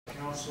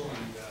council,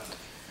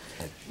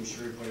 and wish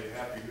everybody a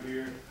happy new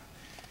year.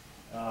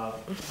 I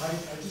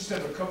just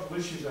have a couple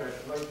issues I'd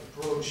like to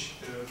approach.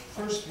 The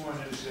first one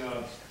is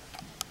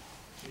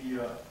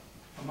the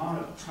amount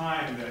of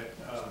time that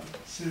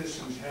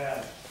citizens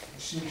have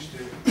seems to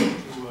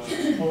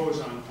impose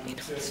on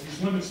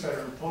these limits that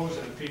are imposed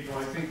on people.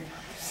 I think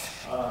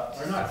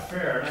are not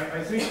fair, and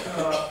I think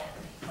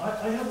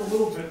I have a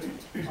little bit.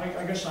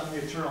 I guess I'm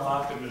the eternal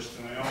optimist,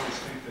 and I always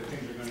think that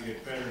things are going to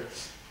get better.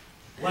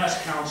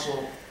 Last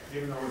council,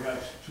 even though we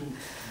have two of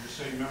the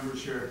same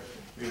members here,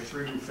 we have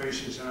three new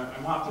faces, and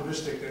I'm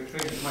optimistic that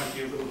things might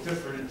be a little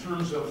different in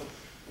terms of,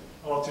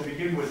 well, to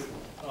begin with,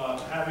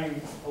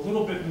 having a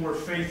little bit more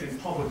faith in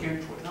public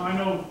input. Now, I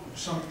know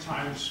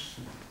sometimes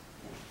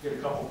get a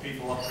couple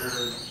people up there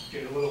and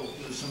get a little,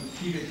 there's some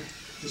heated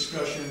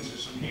discussions or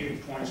some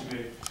heated points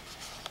made.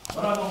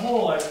 But on the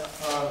whole,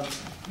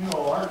 you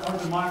know, our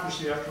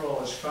democracy, after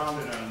all, is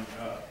founded on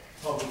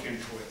public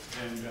input.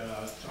 And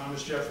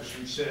Thomas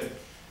Jefferson said,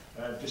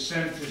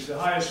 dissent is the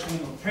highest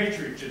form of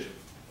patriotism.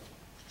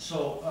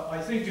 So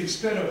I think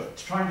instead of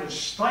trying to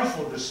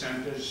stifle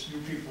dissent, as you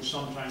people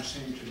sometimes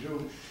seem to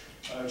do,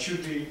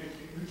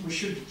 we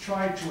should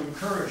try to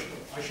encourage,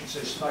 I should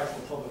say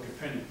stifle public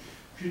opinion.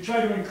 We should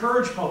try to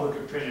encourage public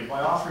opinion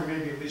by offering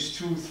maybe at least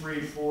 2,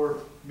 3, 4,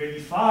 maybe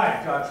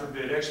 5, God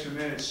forbid, extra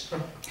minutes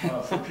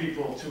for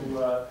people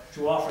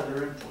to offer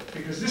their input.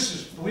 Because this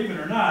is, believe it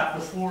or not,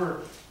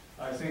 before,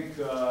 I think,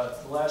 the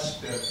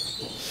last,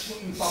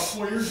 about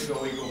 4 years ago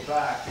we go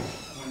back,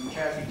 when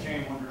Kathy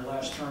came on her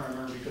last term, I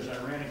remember because I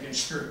ran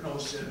against her in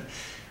 07.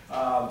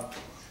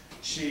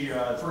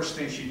 The first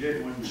thing she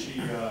did when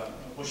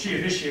she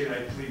initiated, I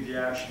believe, the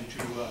action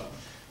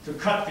to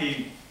cut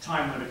the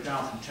time limit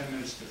down from 10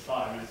 minutes to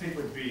 5. And I think it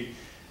would be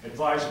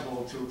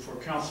advisable for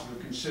council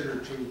to consider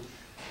to,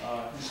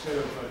 instead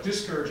of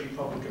discouraging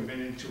public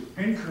opinion, to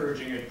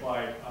encouraging it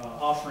by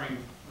offering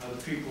the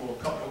people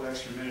a couple of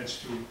extra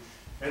minutes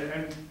to,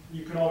 and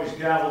you can always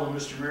gavel them,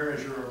 Mr. Mayor,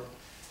 as you're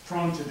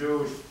prone to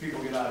do if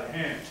people get out of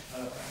hand.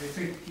 I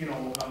think, you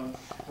know,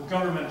 the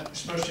government,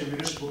 especially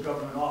municipal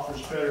government,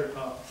 offers better,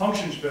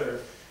 functions better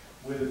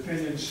with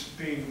opinions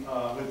being,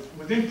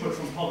 with input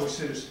from public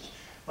citizens.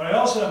 But I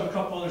also have a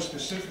couple other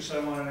specifics I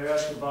wanted to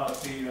ask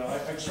about the,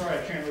 I'm sorry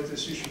I can't let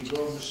this issue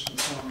go, Mr.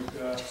 McCormick,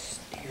 the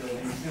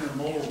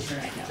intermodal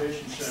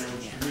transportation center,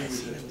 which to me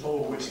was a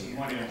total waste of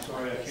money. I'm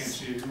sorry I can't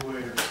see it your way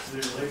or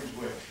Leader Lake's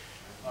way.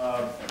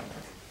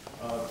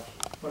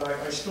 But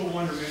I still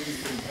wonder, maybe you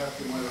can,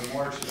 after my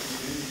remarks, if you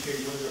can indicate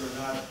whether or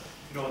not,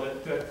 you know,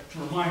 that to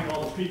remind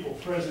all the people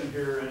present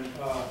here and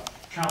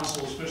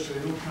council, especially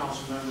the new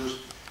council members,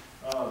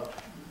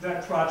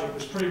 that project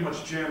was pretty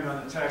much jammed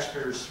on the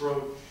taxpayers'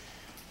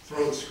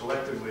 throats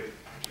collectively,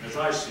 as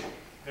I see it.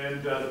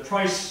 And the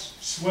price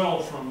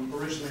swelled from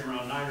originally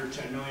around 9 or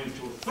 10 million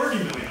to 30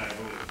 million, I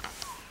believe.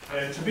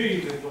 And to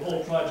me, the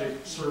whole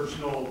project serves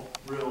no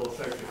real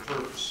effective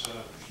purpose.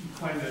 You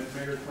claim that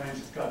Mayor claims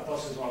it's got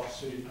buses off the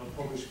city,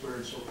 public square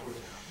and so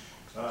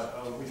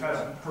forth. We've had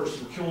a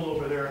person killed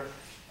over there,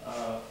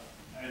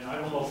 and I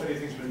don't know if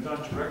anything's been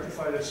done to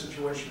rectify that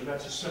situation, but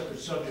that's a separate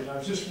subject. I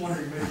was just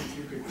wondering maybe if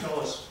you could tell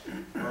us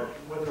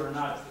whether or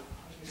not,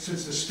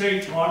 since the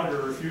state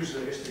auditor refused,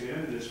 I guess, to get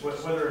into this,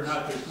 whether or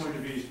not there's going to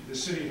be, the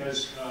city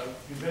has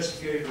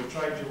investigated or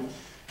tried to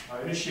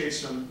initiate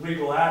some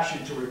legal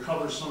action to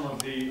recover some of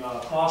the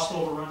cost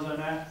overruns on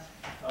that.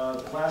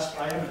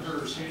 I haven't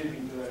heard or seen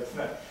anything to that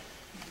effect.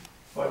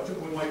 But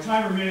with my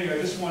time remaining, I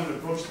just wanted to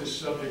approach this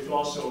subject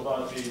also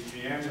about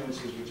the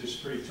ambulances, which is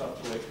pretty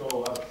tough to let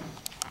go of.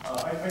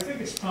 I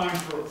think it's time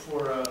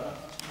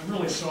I'm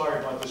really sorry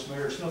about this,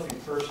 Mayor, it's nothing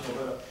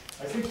personal, but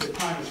I think the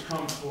time has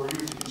come for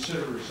you to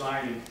consider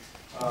resigning.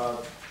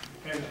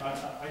 And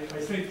I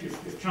think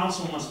if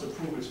council wants to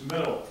prove its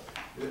mettle,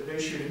 they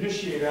should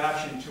initiate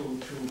action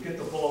to get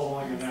the ball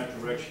rolling in that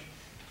direction.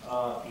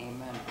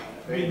 Amen.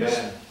 I mean,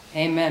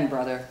 Amen,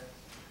 brother.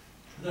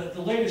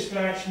 The latest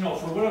action, no,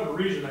 for whatever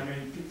reason, I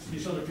mean,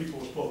 these other people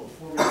who spoke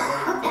before me,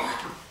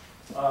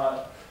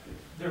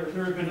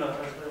 there have been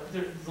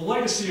the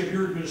legacy of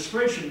your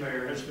administration,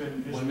 Mayor, has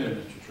been... 1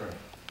 minute, Mr. Chair.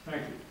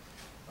 Thank you.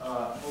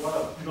 A lot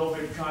of no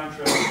bid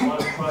contracts, a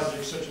lot of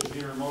projects such as the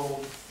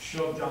intermodal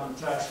shoved down the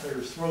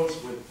taxpayers' throats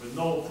with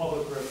no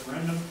public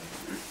referendum,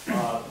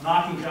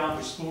 knocking down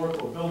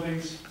historical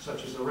buildings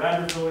such as the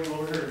Radler building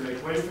over here to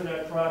make way for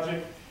that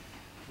project,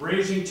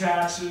 raising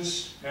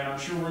taxes, and I'm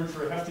sure we're in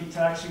for a hefty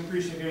tax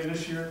increase again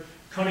this year,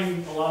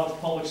 cutting a lot of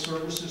public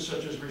services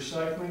such as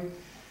recycling.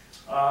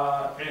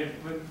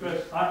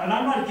 And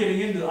I'm not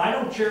getting into, I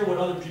don't care what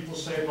other people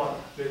say about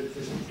the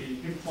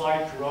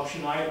implied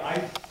corruption.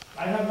 I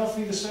have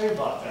nothing to say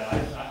about that.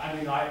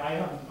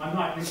 I'm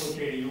not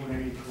implicating you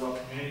in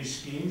any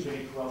schemes,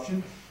 any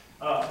corruption.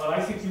 But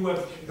I think you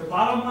have, the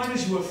bottom line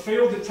is you have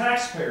failed the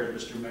taxpayer,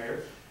 Mr.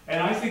 Mayor.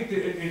 And I think that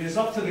it is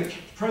up to the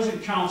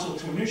present council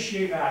to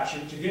initiate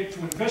action, to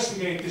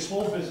investigate this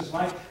whole business.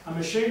 I'm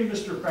ashamed of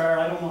Mr. Barrett.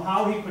 I don't know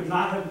how he could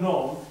not have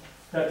known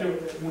that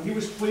when he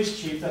was police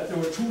chief, that there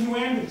were 2 new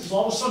ambulances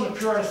all of a sudden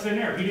appear out of thin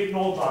air. He didn't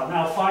know about it.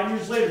 Now, 5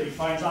 years later, he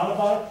finds out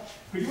about it.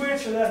 Could you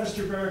answer that,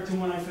 Mr. Barrett, too,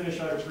 when I finish?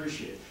 I'd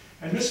appreciate it.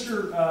 And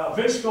Mr.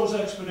 Visco's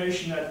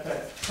explanation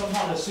that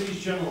somehow the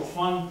city's general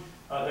fund,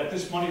 that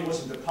this money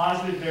wasn't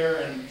deposited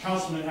there and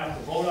councilmen have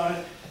to vote on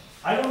it.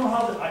 I don't know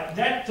how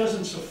that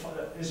isn't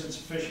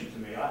sufficient to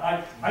me.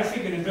 I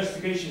think an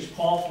investigation is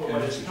called for by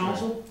this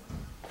council.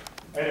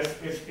 And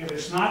if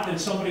it's not, then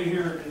somebody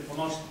here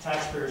amongst the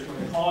taxpayers, when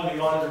they call in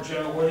the Auditor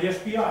General or the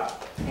FBI.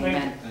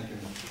 Amen. Thank you,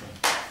 Mr.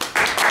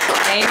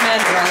 Chairman. Amen,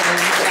 brother.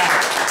 You got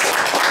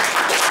it.